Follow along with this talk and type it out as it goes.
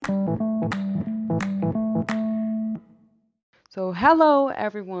So, hello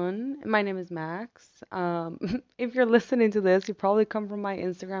everyone. My name is Max. If you're listening to this, you probably come from my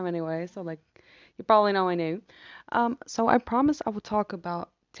Instagram anyway, so like you probably know I knew. So I promised I would talk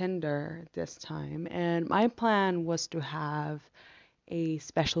about Tinder this time, and my plan was to have a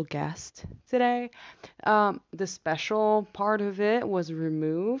special guest today. The special part of it was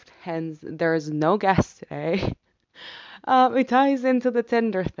removed, hence there's no guest today. It ties into the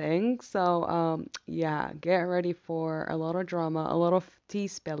Tinder thing. So, yeah, get ready for a lot of drama, a lot of tea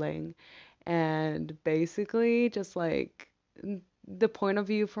spilling, and basically just like the point of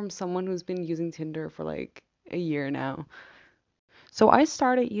view from someone who's been using Tinder for like a year now. So I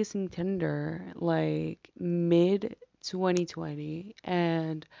started using Tinder like mid 2020,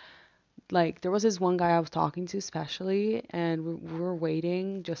 and like there was this one guy I was talking to especially, and we were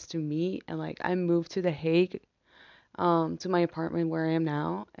waiting just to meet, and like I moved to The Hague to my apartment where I am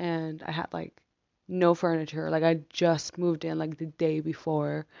now, and I had like no furniture. Like I just moved in like the day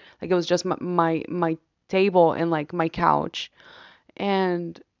before. Like it was just my table and like my couch.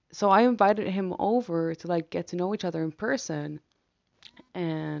 And so I invited him over to like get to know each other in person,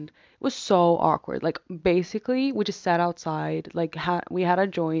 and it was so awkward. Like basically we just sat outside, like we had a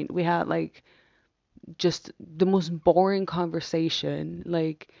joint, we had like just the most boring conversation.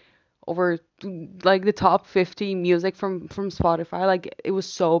 Like over like the top 50 music from Spotify. Like it was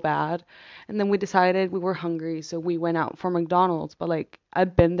so bad. And then we decided we were hungry, so we went out for McDonald's. But like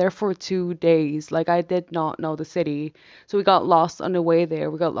I'd been there for 2 days. Like I did not know the city. So we got lost on the way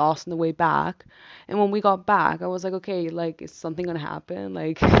there. We got lost on the way back. And when we got back, I was like, okay, like is something gonna happen?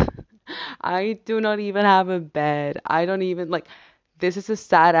 Like I do not even have a bed. I don't even like this is a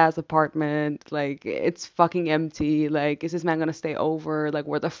sad ass apartment. Like, it's fucking empty. Like, is this man gonna stay over? Like,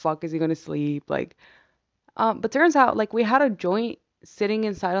 where the fuck is he gonna sleep? Like, but turns out, like, we had a joint sitting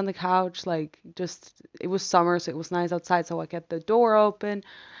inside on the couch. Like, just, it was summer, so it was nice outside. So I kept the door open.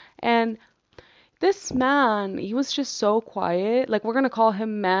 And this man, he was just so quiet. Like, we're gonna call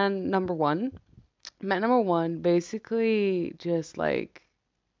him man number one. Man number one basically just like,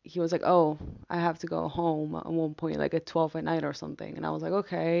 he was like, oh, I have to go home at one point, like at 12 at night or something. And I was like,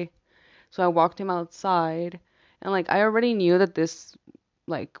 okay. So I walked him outside, and like I already knew that this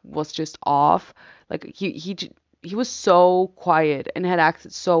like was just off. Like he was so quiet and had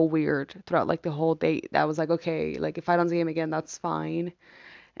acted so weird throughout like the whole date that I was like, okay, like if I don't see him again, that's fine.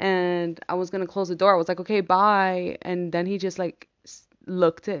 And I was gonna close the door. I was like, okay, bye. And then he just like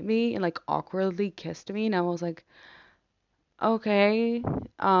looked at me and like awkwardly kissed me, and I was like, okay,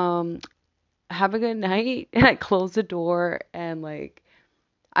 um, have a good night. And I closed the door, and like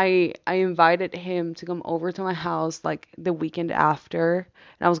I invited him to come over to my house like the weekend after,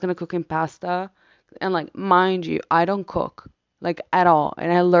 and I was gonna cook him pasta. And like, mind you, I don't cook like at all,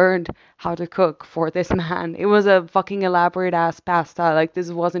 and I learned how to cook for this man. It was a fucking elaborate ass pasta. Like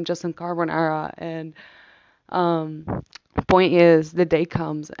this wasn't just some carbonara. And um, point is, the day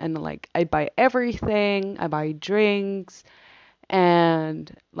comes, and like I buy everything. I buy drinks,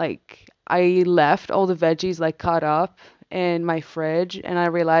 and like I left all the veggies like cut up in my fridge, and I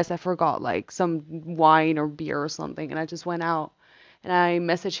realized I forgot like some wine or beer or something, and I just went out and I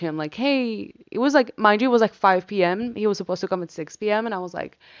messaged him like, "Hey, it was like mind you it was like 5 p.m. He was supposed to come at 6 p.m. and I was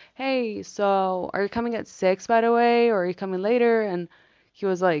like, "Hey, so are you coming at 6 by the way, or are you coming later?" And he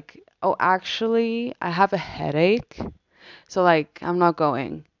was like, "Oh, actually, I have a headache. So like I'm not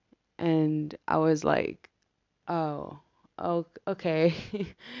going." And I was like, "Oh, oh, okay."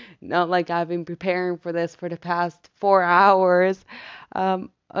 Not like I've been preparing for this for the past 4 hours.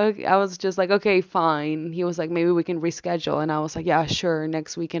 Okay, I was just like, okay, fine. He was like, maybe we can reschedule. And I was like, yeah, sure.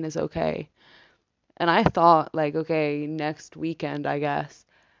 Next weekend is okay. And I thought, like, okay, next weekend, I guess.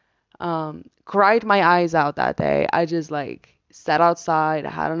 Cried my eyes out that day. I just like sat outside,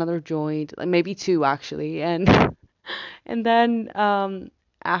 had another joint, like maybe two actually. And and then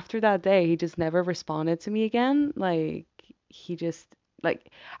after that day, he just never responded to me again. Like he just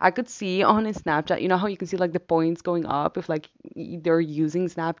like I could see on his Snapchat, you know how you can see like the points going up if like they're using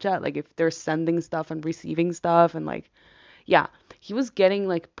Snapchat, like if they're sending stuff and receiving stuff and like yeah, he was getting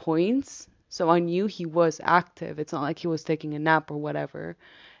like points. So I knew he was active. It's not like he was taking a nap or whatever.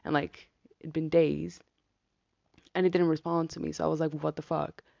 And like it'd been days and he didn't respond to me. So I was like, what the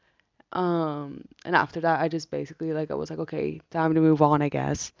fuck? And after that, I just basically like I was like, okay, time to move on, I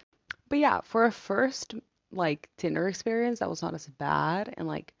guess. But yeah, for a first like Tinder experience, that was not as bad. And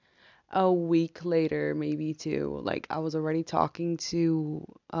like a week later, maybe two, like I was already talking to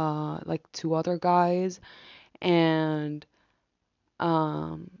like two other guys, and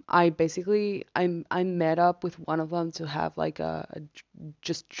I basically I met up with one of them to have like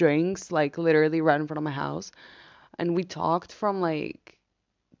just drinks, like literally right in front of my house. and we talked from like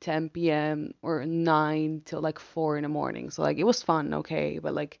 10 p.m. or 9 till like 4 in the morning. So like it was fun, okay,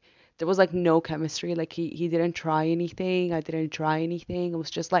 but like there was like no chemistry. Like he didn't try anything. I didn't try anything. It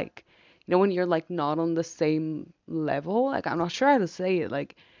was just like, when you're like not on the same level. Like I'm not sure how to say it.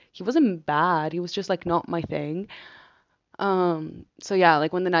 Like he wasn't bad. He was just like not my thing. So yeah,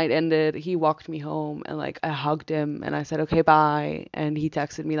 like when the night ended, he walked me home and like I hugged him and I said, okay, bye. And he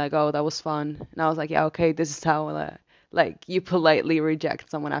texted me like, oh, that was fun. And I was like, yeah, okay, this is how like you politely reject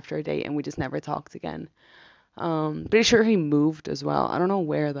someone after a date, and we just never talked again. Pretty sure he moved as well. I don't know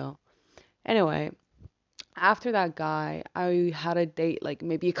where though. Anyway, after that guy, I had a date like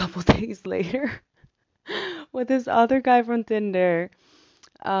maybe a couple days later with this other guy from Tinder.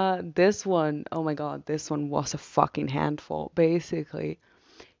 This one, oh my God, this one was a fucking handful. Basically,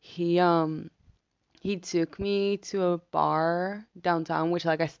 he he took me to a bar downtown, which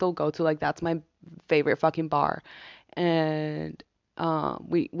like I still go to. Like that's my favorite fucking bar. And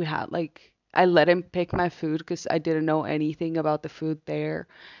we had like I let him pick my food because I didn't know anything about the food there.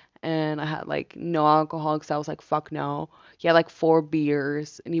 And I had like no alcohol because I was like, fuck no. He had like 4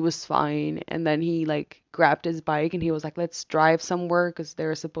 beers and he was fine. And then he like grabbed his bike and he was like, let's drive somewhere because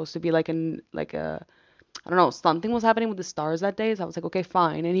there's supposed to be like a I don't know, something was happening with the stars that day. So I was like, okay,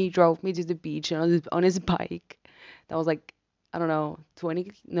 fine. And he drove me to the beach on his bike. That was like, I don't know,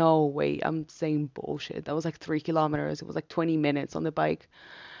 20. No, wait, I'm saying bullshit. That was like 3 kilometers. It was like 20 minutes on the bike.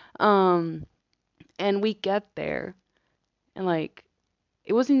 Um, and we get there and like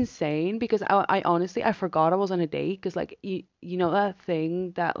it was insane because I honestly I forgot I was on a date because like you know that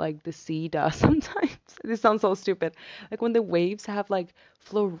thing that like the sea does sometimes. This sounds so stupid. Like when the waves have like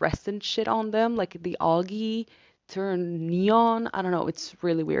fluorescent shit on them, like the algae turn neon. I don't know. It's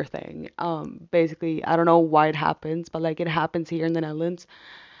really weird thing. Basically I don't know why it happens, but like it happens here in the Netherlands.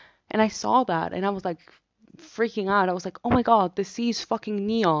 And I saw that and I was like freaking out. I was like, oh my God, the sea is fucking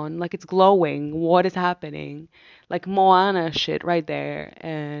neon. Like it's glowing. What is happening? Like Moana shit right there.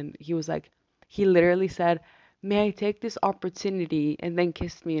 And he was like, he literally said, may I take this opportunity? And then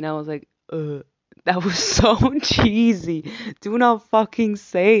kissed me. And I was like, ugh. That was so cheesy. Do not fucking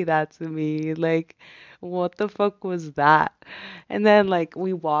say that to me. Like, what the fuck was that? And then like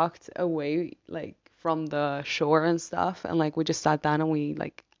we walked away like from the shore and stuff, and like we just sat down and we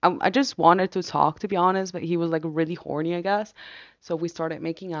like I just wanted to talk to be honest, but he was like really horny, I guess. So we started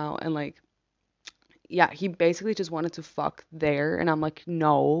making out and like yeah, he basically just wanted to fuck there, and I'm like,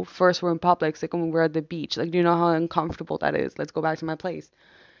 no, first we're in public, second we're at the beach. Like, do you know how uncomfortable that is? Let's go back to my place.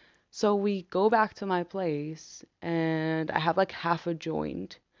 So we go back to my place and I have like half a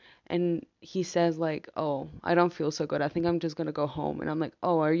joint and he says like, "Oh, I don't feel so good. I think I'm just gonna go home." And I'm like,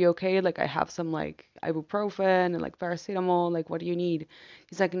 "Oh, are you okay? Like I have some like ibuprofen and like paracetamol. Like what do you need?"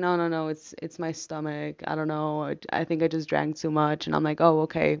 He's like, "No, no, no. It's my stomach. I don't know. I think I just drank too much." And I'm like, "Oh,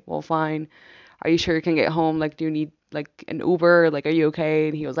 okay. Well, fine. Are you sure you can get home? Like do you need like an Uber? Like are you okay?"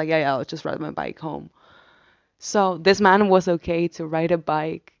 And he was like, "Yeah, yeah. Let's just ride my bike home." So this man was okay to ride a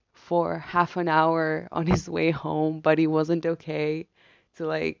bike for half an hour on his way home, but he wasn't okay to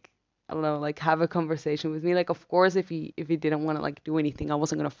like I don't know, like have a conversation with me. Like of course if he didn't want to like do anything, I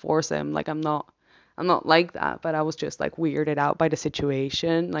wasn't gonna force him. Like I'm not like that, but I was just like weirded out by the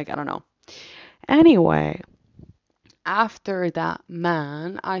situation. Like I don't know. Anyway, after that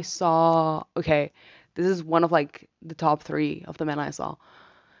man, I saw okay, this is one of like the top three of the men I saw.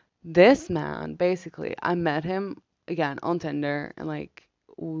 This man, basically, I met him again on Tinder and like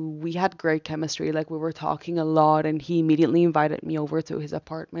we had great chemistry. Like we were talking a lot and he immediately invited me over to his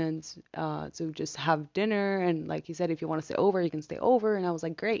apartment to just have dinner and like he said if you want to stay over, you can stay over and I was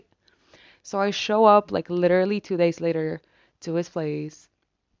like great. So I show up like literally 2 days later to his place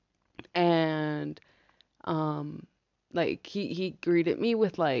and um like he greeted me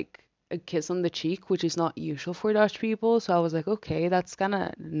with like a kiss on the cheek, which is not usual for Dutch people. So I was like, okay, that's kind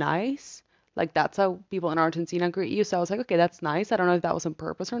of nice. Like that's how people in Argentina greet you. So I was like, okay, that's nice. I don't know if that was on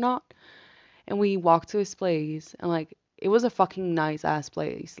purpose or not. And we walked to his place and like it was a fucking nice ass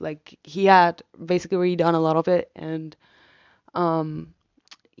place. Like he had basically redone a lot of it and um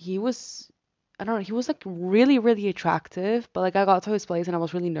he was I don't know, he was like really, really attractive, but like I got to his place and I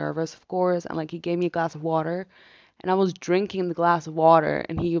was really nervous, of course, and like he gave me a glass of water and I was drinking the glass of water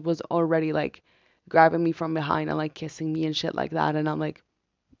and he was already like grabbing me from behind and like kissing me and shit like that and I'm like,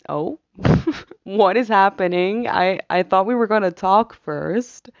 "Oh, what is happening? I thought we were gonna talk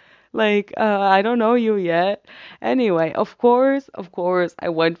first. Like, I don't know you yet." Anyway, of course, I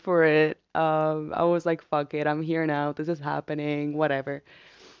went for it. I was like, "Fuck it, I'm here now. This is happening. Whatever."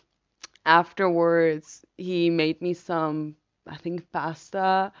 Afterwards, he made me some, I think,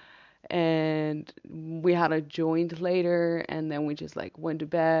 pasta and we had a joint later, and then we just like went to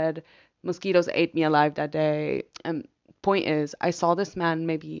bed. Mosquitoes ate me alive that day. And point is, I saw this man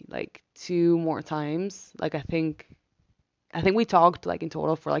maybe like two more times. Like I think we talked like in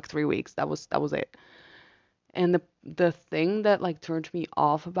total for like 3 weeks. That was it. And the thing that like turned me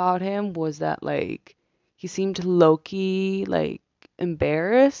off about him was that like he seemed low-key like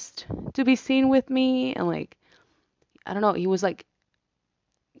embarrassed to be seen with me, and like I don't know, he was like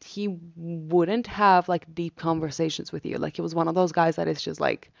he wouldn't have like deep conversations with you. Like he was one of those guys that is just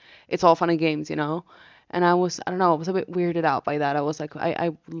like it's all fun and games, you know? And I don't know, I was a bit weirded out by that. I was like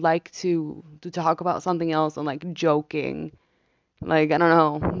I like to talk about something else and like joking. Like I don't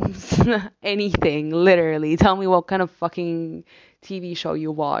know, anything, literally. Tell me what kind of fucking TV show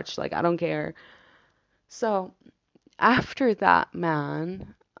you watch. Like I don't care. So, after that,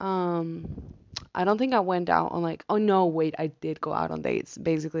 man, I don't think I went out on like, oh no, wait, I did go out on dates.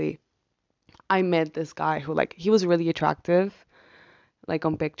 Basically, I met this guy who like he was really attractive, like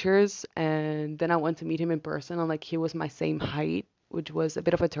on pictures, and then I went to meet him in person, and like he was my same height, which was a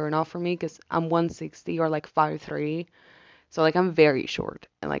bit of a turn off for me because I'm 160 or like 5'3". So like I'm very short,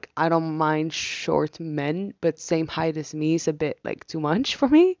 and like I don't mind short men, but same height as me is a bit like too much for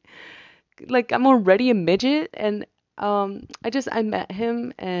me. Like I'm already a midget, and I met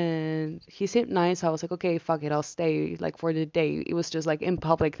him and he seemed nice. I was like, okay, fuck it, I'll stay like for the day. It was just like in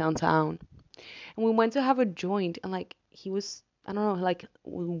public downtown. And we went to have a joint, and like he was, I don't know, like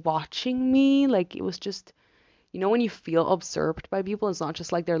watching me. Like it was just, when you feel observed by people, it's not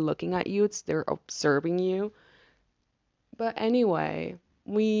just like they're looking at you, it's they're observing you. But anyway,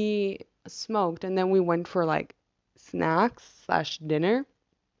 we smoked, and then we went for like snacks slash dinner,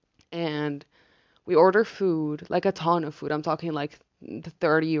 and we ordered food, like a ton of food. I'm talking like the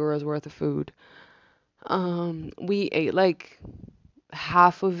 30 euros worth of food. We ate like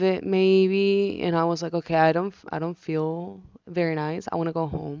half of it maybe, and I was like, okay, I don't feel very nice. I want to go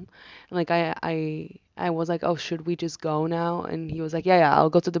home. And like I was like, oh, should we just go now? And he was like, yeah, yeah,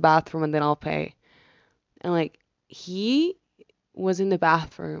 I'll go to the bathroom and then I'll pay. And like he was in the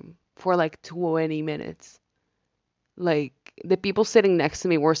bathroom for like 20 minutes. Like the people sitting next to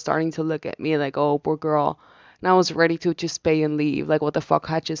me were starting to look at me like, oh, poor girl. And I was ready to just pay and leave. Like, what the fuck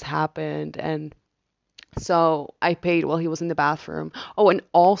had just happened? And so I paid while he was in the bathroom. Oh, and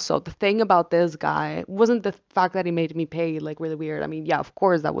also the thing about this guy wasn't the fact that he made me pay like really weird. I mean, yeah, of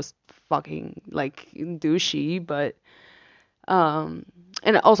course that was fucking like douchey, but um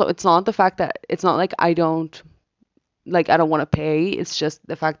and also it's not the fact that it's not like I don't want to pay. It's just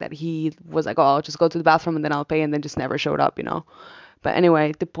the fact that he was like, oh, I'll just go to the bathroom and then I'll pay, and then just never showed up. But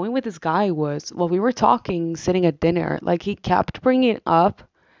anyway, the point with this guy was, while we were talking, sitting at dinner, like he kept bringing up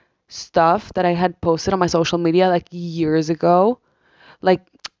stuff that I had posted on my social media like years ago, like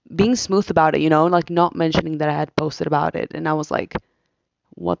being smooth about it, like not mentioning that I had posted about it. And I was like,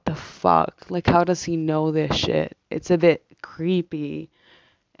 what the fuck? Like, how does he know this shit? It's a bit creepy.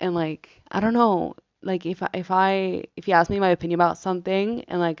 And like, I don't know, like if he asked me my opinion about something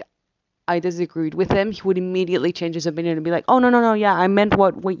and like I disagreed with him, he would immediately change his opinion and be like, "Oh no, no, no, yeah, I meant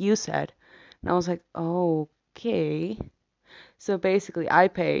what you said." And I was like, "Oh, okay." So basically, I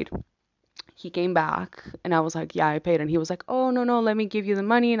paid. He came back and I was like, "Yeah, I paid." And he was like, "Oh, no, no, let me give you the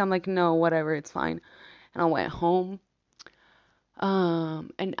money." And I'm like, "No, whatever, it's fine." And I went home.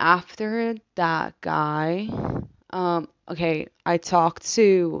 And after that guy, okay, I talked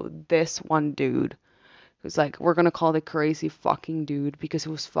to this one dude who's like, we're gonna call the crazy fucking dude because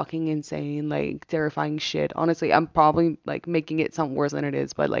it was fucking insane, like terrifying shit. Honestly, I'm probably like making it sound worse than it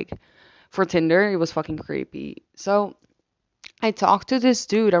is, but like for Tinder, it was fucking creepy. So I talked to this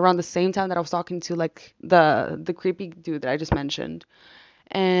dude around the same time that I was talking to like the creepy dude that I just mentioned.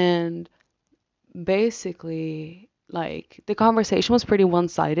 And basically, like the conversation was pretty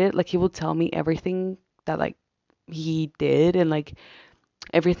one-sided. Like he would tell me everything that like he did and like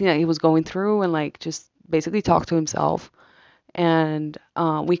everything that he was going through, and like just basically talk to himself. And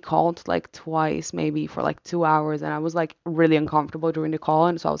we called like twice maybe for like 2 hours, and I was like really uncomfortable during the call,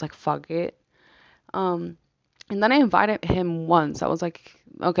 and so I was like, fuck it. um and then I invited him once. I was like,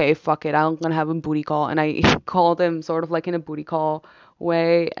 okay, fuck it, I'm gonna have a booty call. And I called him sort of like in a booty call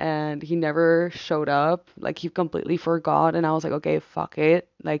way, and he never showed up. Like he completely forgot, and I was like, okay, fuck it,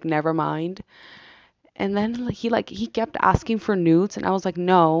 like never mind. And then he kept asking for nudes, and I was like,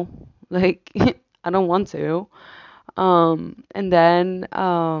 no, like I don't want to. And then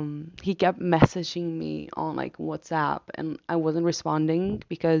he kept messaging me on like WhatsApp, and I wasn't responding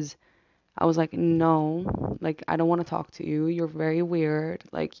because I was like, no, like, I don't want to talk to you. You're very weird.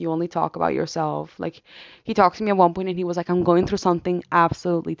 Like, you only talk about yourself. Like, he talked to me at one point and he was like, I'm going through something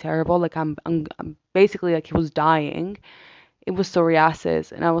absolutely terrible. Like, I'm basically like, he was dying. It was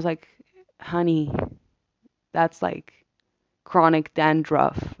psoriasis. And I was like, honey, that's like chronic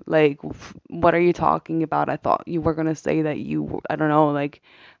dandruff. Like, what are you talking about? I thought you were gonna say that you, I don't know, like,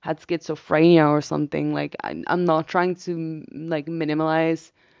 had schizophrenia or something. Like, I'm not trying to like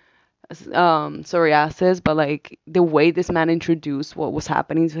minimize psoriasis, but like the way this man introduced what was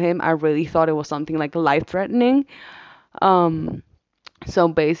happening to him, I really thought it was something like life-threatening. Um, so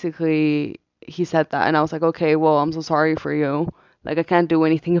basically, he said that, and I was like, okay, well, I'm so sorry for you. Like, I can't do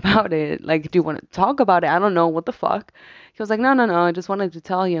anything about it. Like, do you want to talk about it? I don't know. What the fuck? He was like, no, no, no. I just wanted to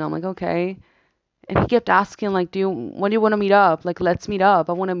tell you. And I'm like, okay. And he kept asking, like, when do you want to meet up? Like, let's meet up.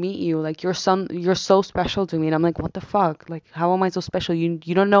 I want to meet you. Like, you're so special to me. And I'm like, what the fuck? Like, how am I so special? You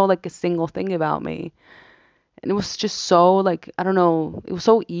don't know like a single thing about me. And it was just so like, I don't know. It was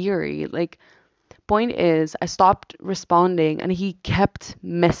so eerie. Like, point is, I stopped responding and he kept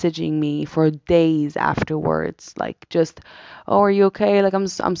messaging me for days afterwards. Like, just, oh, are you okay? Like,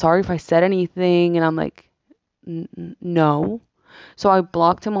 I'm sorry if I said anything. And I'm like, no. So I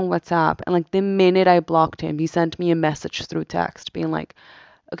blocked him on WhatsApp, and like the minute I blocked him, he sent me a message through text being like,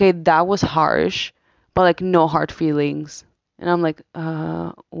 "Okay, that was harsh, but like no hard feelings." And I'm like,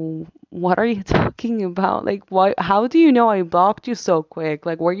 what are you talking about? Like, why? How do you know I blocked you so quick?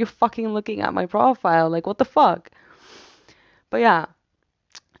 Like, were you fucking looking at my profile? Like, what the fuck?" But yeah,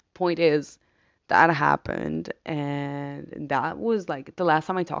 point is, that happened, and that was like the last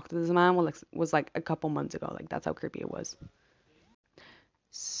time I talked to this man was like a couple months ago. Like, that's how creepy it was.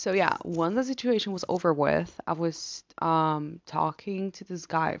 So yeah, when the situation was over with, I was talking to this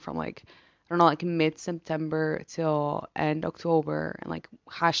guy from like, I don't know, like mid-September till end October, and like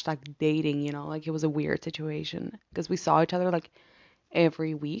hashtag dating, like it was a weird situation because we saw each other like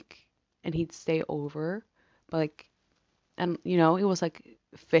every week, and he'd stay over, but like, and it was like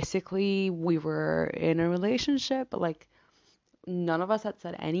physically we were in a relationship, but like none of us had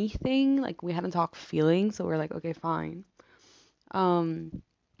said anything, like we hadn't talked feelings, so we are like, okay, fine. Um,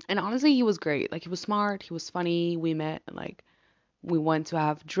 and honestly, he was great. Like, he was smart, he was funny. We met and like we went to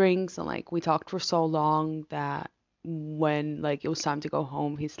have drinks, and like we talked for so long that when like it was time to go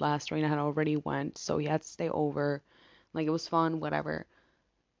home, his last train had already went, so he had to stay over. Like, it was fun, whatever.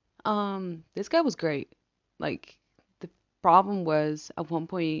 This guy was great. Like, the problem was at one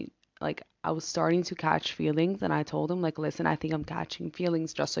point, like I was starting to catch feelings, and I told him like, listen, I think I'm catching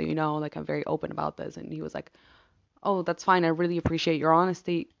feelings, just so you know. Like, I'm very open about this. And he was like, oh, that's fine. I really appreciate your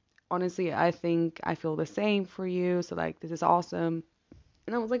honesty. Honestly, I think I feel the same for you. So, like, this is awesome.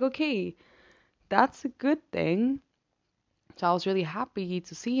 And I was like, okay, that's a good thing. So, I was really happy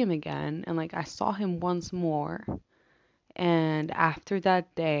to see him again. And, like, I saw him once more. And after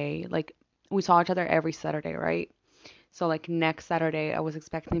that day, like, we saw each other every Saturday, right? So, like, next Saturday, I was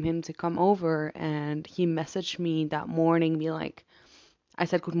expecting him to come over. And he messaged me that morning, be like, I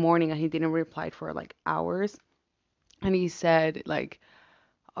said good morning, and he didn't reply for like hours. And he said, like,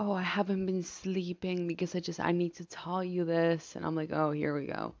 oh, I haven't been sleeping because I need to tell you this. And I'm like, oh, here we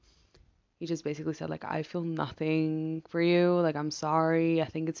go. He just basically said, like, I feel nothing for you. Like, I'm sorry. I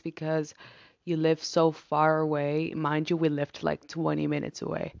think it's because you live so far away. Mind you, we lived like 20 minutes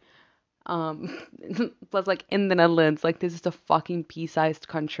away. Um, plus like in the Netherlands, like this is a fucking pea-sized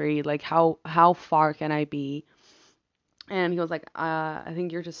country. Like, how far can I be? And he was like, I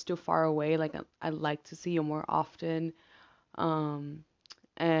think you're just too far away. Like, I'd like to see you more often. Um,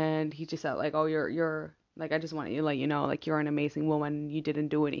 and he just said like, oh, you're like, I just want you to let you know, like, you're an amazing woman, you didn't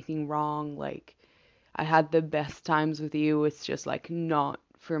do anything wrong, like, I had the best times with you, it's just like not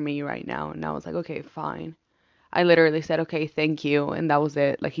for me right now. And I was like, okay, fine. I literally said, okay, thank you, and that was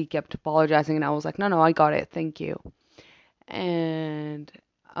it. Like, he kept apologizing, and I was like, no, no, I got it, thank you. And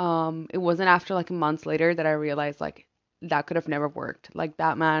it wasn't after like months later that I realized like that could have never worked. Like,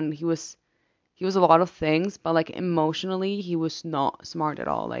 that man, he was a lot of things, but like emotionally, he was not smart at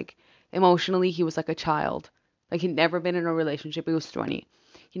all. Like, emotionally, he was like a child. Like, he'd never been in a relationship. He was 20.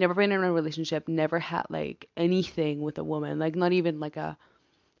 He'd never been in a relationship, never had like anything with a woman, like not even like a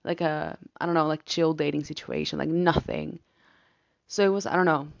I don't know, like chill dating situation, like nothing. So it was, I don't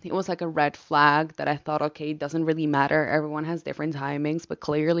know, it was like a red flag that I thought, okay, it doesn't really matter. Everyone has different timings, but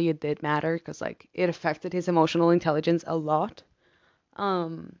clearly it did matter because like it affected his emotional intelligence a lot.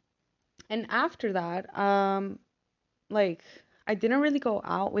 Um, and after that, like I didn't really go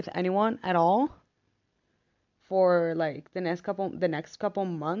out with anyone at all for like the next couple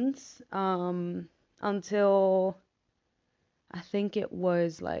months, until I think it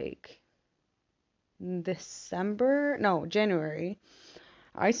was like December, no, January,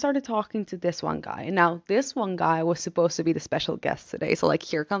 I started talking to this one guy. And now this one guy was supposed to be the special guest today. So like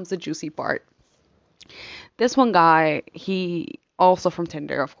here comes the juicy part. This one guy, he also from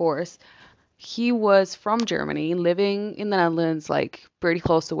Tinder, of course. He was from Germany, living in the Netherlands, like pretty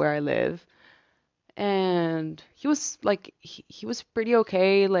close to where I live. And he was like he was pretty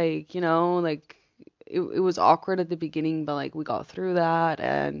okay, like, like it was awkward at the beginning, but like we got through that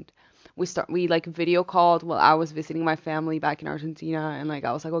and we like video called while I was visiting my family back in Argentina, and like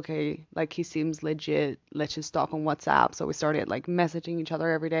I was like, okay, like he seems legit, let's just talk on WhatsApp. So we started like messaging each other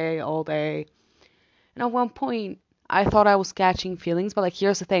every day, all day. And at one point I thought I was catching feelings, but like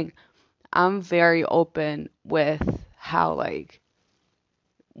here's the thing. I'm very open with how I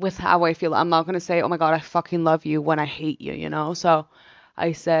feel. I'm not gonna say, oh my God, I fucking love you when I hate you, you know? So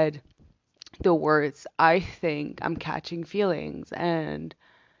I said the words, I think I'm catching feelings. And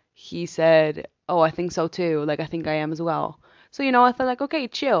he said, oh, I think so too. Like, I think I am as well. So, I felt like, okay,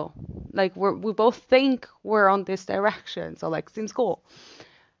 chill. Like, we both think we're on this direction. So, like, seems cool.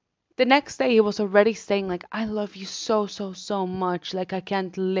 The next day, he was already saying, like, I love you so, so, so much. Like, I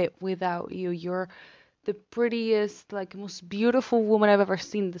can't live without you. You're the prettiest, like, most beautiful woman I've ever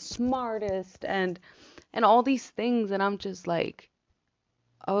seen, the smartest, and all these things. And I'm just like,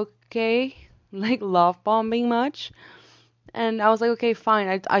 okay, like, love bombing much. And I was like, okay,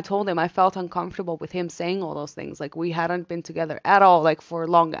 fine. I told him I felt uncomfortable with him saying all those things. Like, we hadn't been together at all, like, for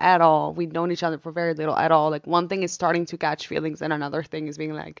long at all. We'd known each other for very little at all. Like, one thing is starting to catch feelings, and another thing is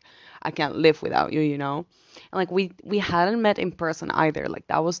being like, I can't live without you, you know? And, like, we hadn't met in person either. Like,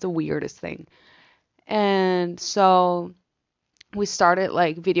 that was the weirdest thing. And so we started,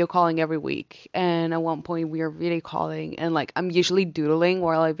 like, video calling every week. And at one point, we were video calling, and, like, I'm usually doodling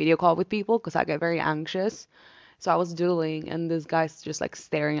while I video call with people because I get very anxious. So I was doodling, and this guy's just like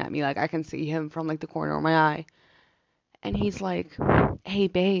staring at me, like I can see him from like the corner of my eye. And he's like, "Hey,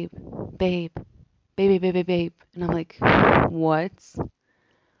 babe, babe," and I'm like, "What?"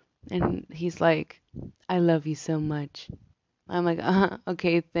 And he's like, "I love you so much." I'm like,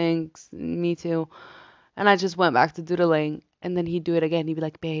 okay, thanks, me too." And I just went back to doodling, and then he'd do it again. He'd be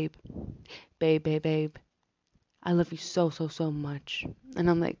like, babe, I love you so, so, so much. And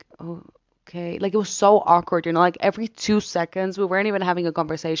I'm like, oh, okay. Like, it was so awkward, like every 2 seconds, we weren't even having a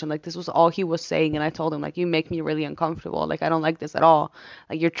conversation. Like, this was all he was saying. And I told him, like, you make me really uncomfortable. Like, I don't like this at all.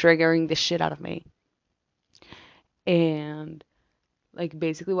 Like, you're triggering the shit out of me. And, like,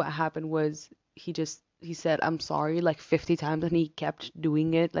 basically what happened was he said, I'm sorry, like 50 times. And he kept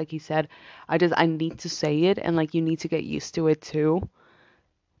doing it. Like, he said, I need to say it. And, like, you need to get used to it too,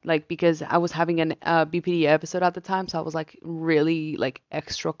 like because I was having an BPD episode at the time, so I was like really like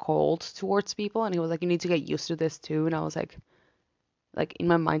extra cold towards people, and he was like, "You need to get used to this too," and I was like in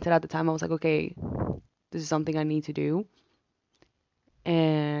my mindset at the time, I was like, "Okay, this is something I need to do,"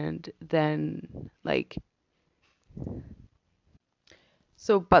 and then like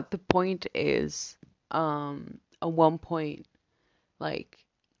so, but the point is, at one point, like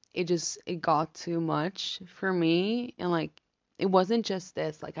it got too much for me, and like it wasn't just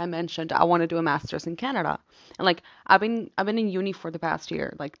this. Like I mentioned, I want to do a master's in Canada, and like I've been in uni for the past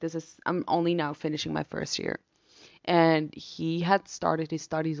year. Like I'm only now finishing my first year, and he had started his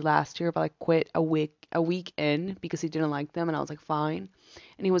studies last year, but like quit a week in because he didn't like them, and I was like fine,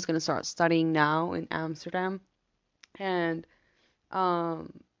 and he was gonna start studying now in Amsterdam, and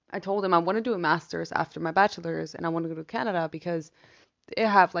um. I told him I want to do a master's after my bachelor's, and I want to go to Canada because they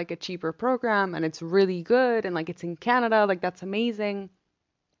have like a cheaper program, and it's really good, and like it's in Canada, like that's amazing.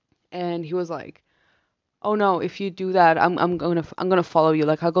 And he was like, "Oh no, if you do that, I'm gonna follow you.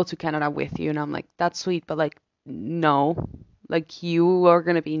 Like I'll go to Canada with you." And I'm like, "That's sweet, but like no. Like you are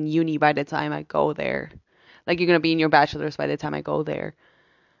gonna be in uni by the time I go there. Like you're gonna be in your bachelor's by the time I go there."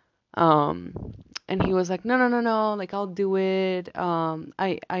 Um and he was like, "No, no, no, no. Like I'll do it.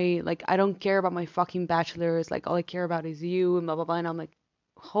 I don't care about my fucking bachelor's. Like all I care about is you and blah blah blah." And I'm like,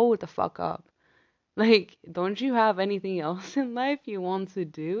 hold the fuck up. Like, don't you have anything else in life you want to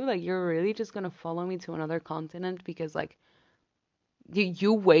do? Like, you're really just gonna follow me to another continent because, like,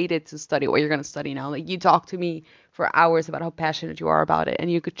 you waited to study what you're gonna study now. Like, you talked to me for hours about how passionate you are about it,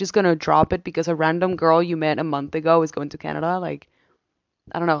 and you're just gonna drop it because a random girl you met a month ago is going to Canada. Like,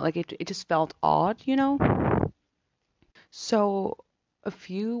 I don't know. Like, it just felt odd, you know? So, a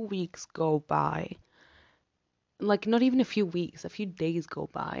few weeks go by. Like, not even a few weeks, a few days go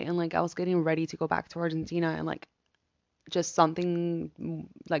by, and like, I was getting ready to go back to Argentina, and like, just something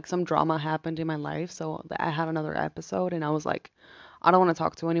like some drama happened in my life. So I had another episode, and I was like, I don't want to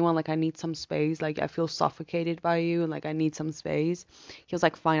talk to anyone. Like, I need some space. Like, I feel suffocated by you, and like, I need some space. He was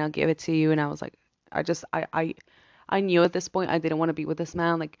like, fine, I'll give it to you. And I was like, I knew at this point I didn't want to be with this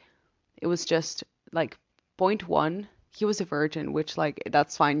man. Like it was just like point one, he was a virgin, which like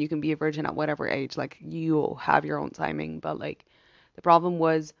that's fine. You can be a virgin at whatever age. Like you have your own timing. But like the problem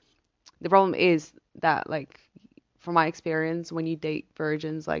was the problem is that like from my experience, when you date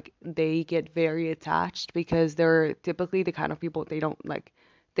virgins, like they get very attached because they're typically the kind of people they don't want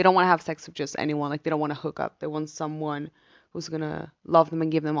to have sex with just anyone. Like they don't want to hook up. They want someone who's gonna love them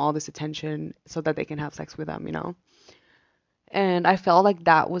and give them all this attention so that they can have sex with them, you know? And I felt like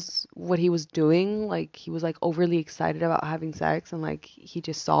that was what he was doing. Like he was like overly excited about having sex and like he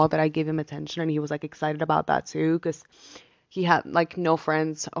just saw that I gave him attention and he was like excited about that too because he had like no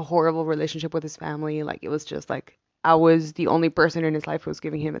friends, a horrible relationship with his family. Like it was just like I was the only person in his life who was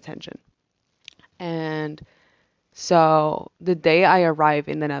giving him attention. And so the day I arrived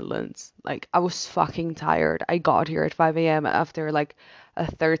in the Netherlands, like I was fucking tired. I got here at 5 a.m. after like a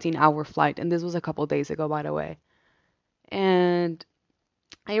 13-hour flight, and this was a couple days ago, by the way. And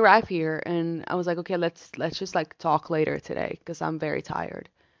I arrived here and I was like, okay, let's just like talk later today because I'm very tired.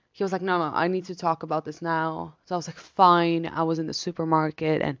 He was like, no, no, I need to talk about this now. So I was like, fine. I was in the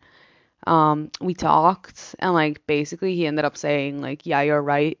supermarket and we talked and like basically he ended up saying like, yeah, you're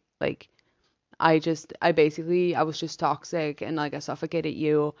right. Like I was just toxic and like I suffocated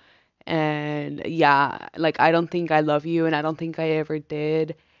you. And yeah, like I don't think I love you and I don't think I ever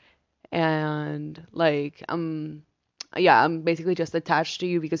did. And like yeah, I'm basically just attached to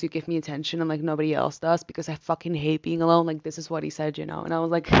you because you give me attention and like nobody else does because I fucking hate being alone. Like this is what he said, you know. And I was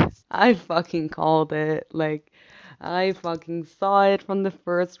like, I fucking called it. Like I fucking saw it from the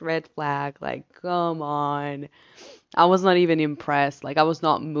first red flag. Like, come on. I was not even impressed. Like I was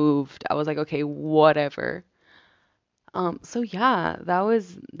not moved. I was like, okay, whatever. So yeah, that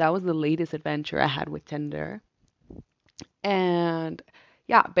was the latest adventure I had with Tinder. And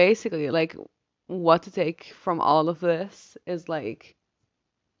yeah, basically like what to take from all of this is like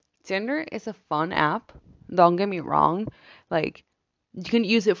Tinder is a fun app. Don't get me wrong. Like you can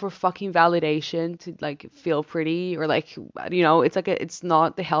use it for fucking validation to like feel pretty or like it's like it's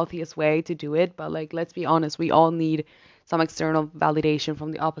not the healthiest way to do it, but like let's be honest, we all need some external validation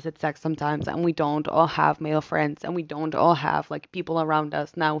from the opposite sex sometimes, and we don't all have male friends and we don't all have like people around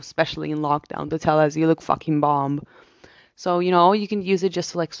us now, especially in lockdown, to tell us you look fucking bomb. So, you can use it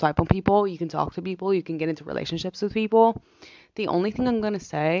just to like swipe on people, you can talk to people, you can get into relationships with people. The only thing I'm gonna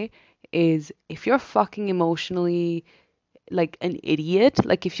say is if you're fucking emotionally like an idiot,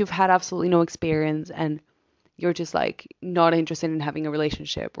 like if you've had absolutely no experience and you're just like not interested in having a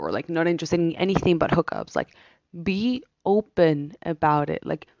relationship or like not interested in anything but hookups, like be open about it.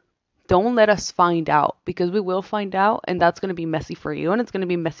 Like don't let us find out because we will find out and that's gonna be messy for you and it's gonna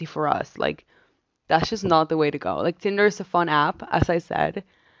be messy for us. Like that's just not the way to go. Like Tinder is a fun app, as I said,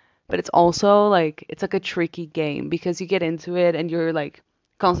 but it's also like it's like a tricky game because you get into it and you're like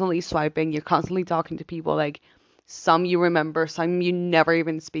constantly swiping, you're constantly talking to people like some you remember, some you never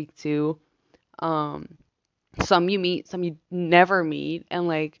even speak to, um, some you meet, some you never meet, and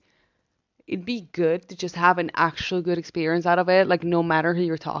like it'd be good to just have an actual good experience out of it, like no matter who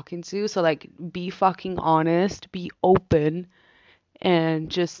you're talking to. So like be fucking honest, be open, and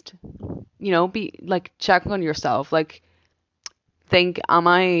just be like check on yourself. Like think, am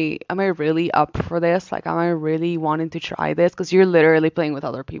I really up for this? Like, am I really wanting to try this? Because you're literally playing with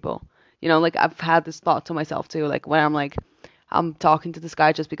other people. Like I've had this thought to myself too. Like when I'm like, I'm talking to this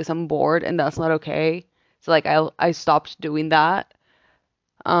guy just because I'm bored, and that's not okay. So like I stopped doing that.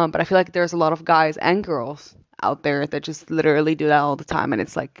 But I feel like there's a lot of guys and girls out there that just literally do that all the time, and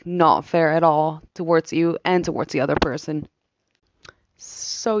it's like not fair at all towards you and towards the other person.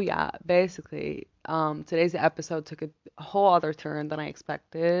 So yeah, basically, today's episode took a whole other turn than I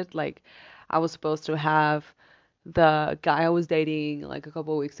expected. Like, I was supposed to have the guy I was dating like a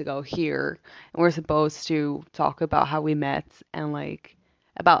couple of weeks ago here, and we're supposed to talk about how we met and like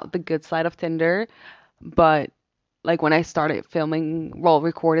about the good side of Tinder. But like when I started filming, well,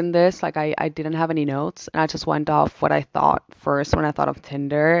 recording this, like I didn't have any notes, and I just went off what I thought first when I thought of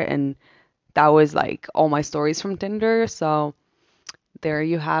Tinder, and that was like all my stories from Tinder. So there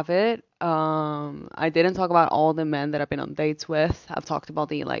you have it. I didn't talk about all the men that I've been on dates with. I've talked about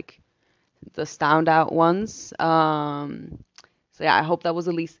the standout ones. So yeah, I hope that was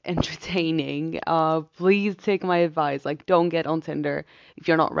at least entertaining. Please take my advice. Like, don't get on Tinder if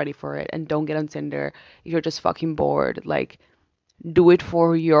you're not ready for it, and don't get on Tinder if you're just fucking bored. Like, do it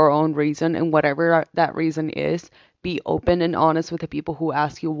for your own reason, and whatever that reason is, be open and honest with the people who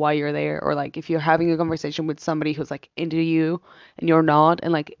ask you why you're there, or like if you're having a conversation with somebody who's like into you and you're not,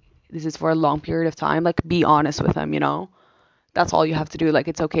 and like this is for a long period of time, like be honest with them. That's all you have to do. Like,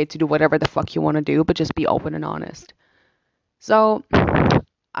 it's okay to do whatever the fuck you want to do, but just be open and honest. So,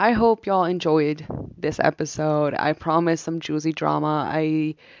 I hope y'all enjoyed this episode. I promised some juicy drama.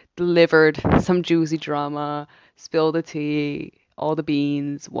 I delivered some juicy drama, spilled the tea, all the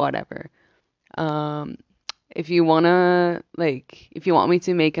beans, whatever. Um, if you wanna like, if you want me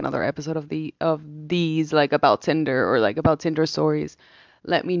to make another episode of these like about Tinder or like about Tinder stories,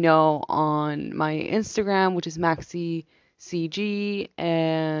 let me know on my Instagram, which is MaxiCG,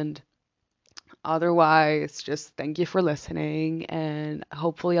 and otherwise, just thank you for listening, and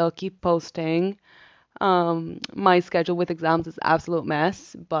hopefully I'll keep posting. My schedule with exams is absolute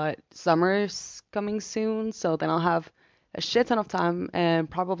mess, but summer's coming soon, so then I'll have a shit ton of time and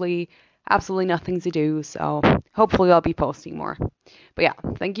probably absolutely nothing to do. So hopefully I'll be posting more. But yeah,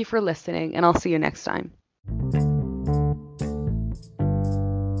 thank you for listening, and I'll see you next time.